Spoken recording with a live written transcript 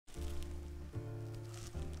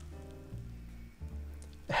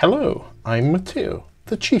Hello, I'm Matteo,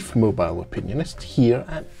 the Chief Mobile Opinionist here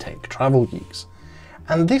at Tech Travel Geeks,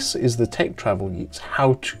 and this is the Tech Travel Geeks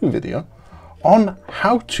how-to video on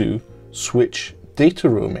how to switch data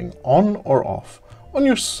roaming on or off on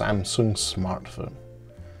your Samsung smartphone.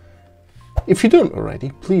 If you don't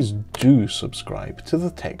already, please do subscribe to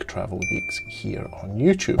the Tech Travel Geeks here on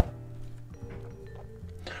YouTube.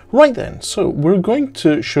 Right then, so we're going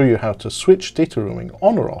to show you how to switch data roaming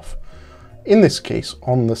on or off, in this case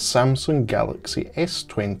on the Samsung Galaxy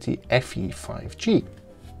S20 FE 5G.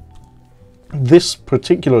 This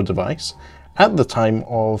particular device, at the time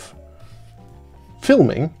of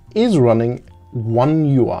filming, is running One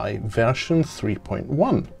UI version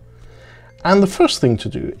 3.1. And the first thing to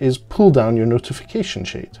do is pull down your notification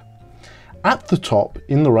shade. At the top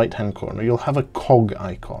in the right hand corner you'll have a cog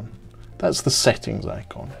icon. That's the settings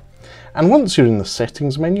icon. And once you're in the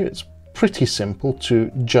settings menu, it's pretty simple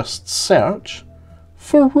to just search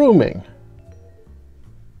for roaming.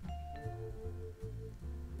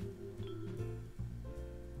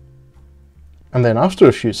 And then after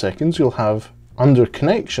a few seconds you'll have, under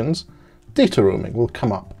connections, data roaming will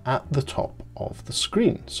come up at the top of the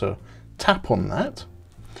screen. So tap on that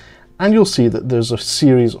and you'll see that there's a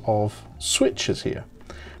series of switches here.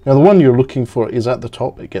 Now the one you're looking for is at the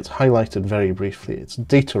top. It gets highlighted very briefly. It's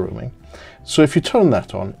data roaming. So if you turn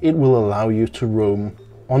that on, it will allow you to roam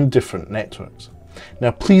on different networks. Now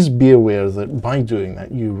please be aware that by doing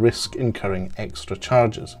that you risk incurring extra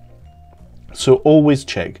charges. So always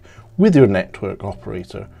check with your network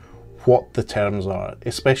operator what the terms are,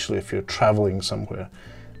 especially if you're traveling somewhere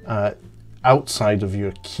outside of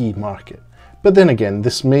your key market. But then again,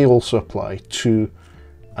 this may also apply to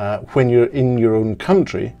when you're in your own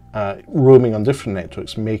country. Roaming on different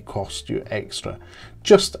networks may cost you extra,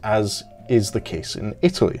 just as is the case in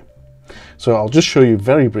Italy. So I'll just show you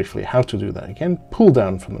very briefly how to do that again. Pull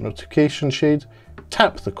down from the notification shade,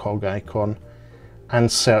 tap the cog icon and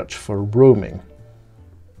search for roaming.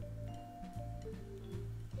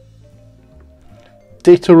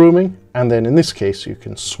 Data roaming, and then in this case you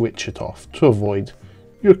can switch it off to avoid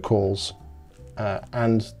your calls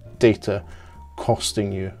and data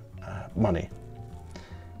costing you money.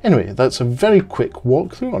 Anyway, that's a very quick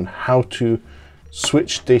walkthrough on how to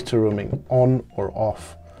switch data roaming on or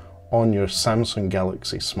off on your Samsung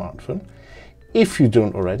Galaxy smartphone. If you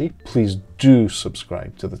don't already, please do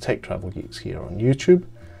subscribe to the Tech Travel Geeks here on YouTube.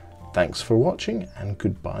 Thanks for watching and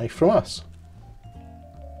goodbye from us.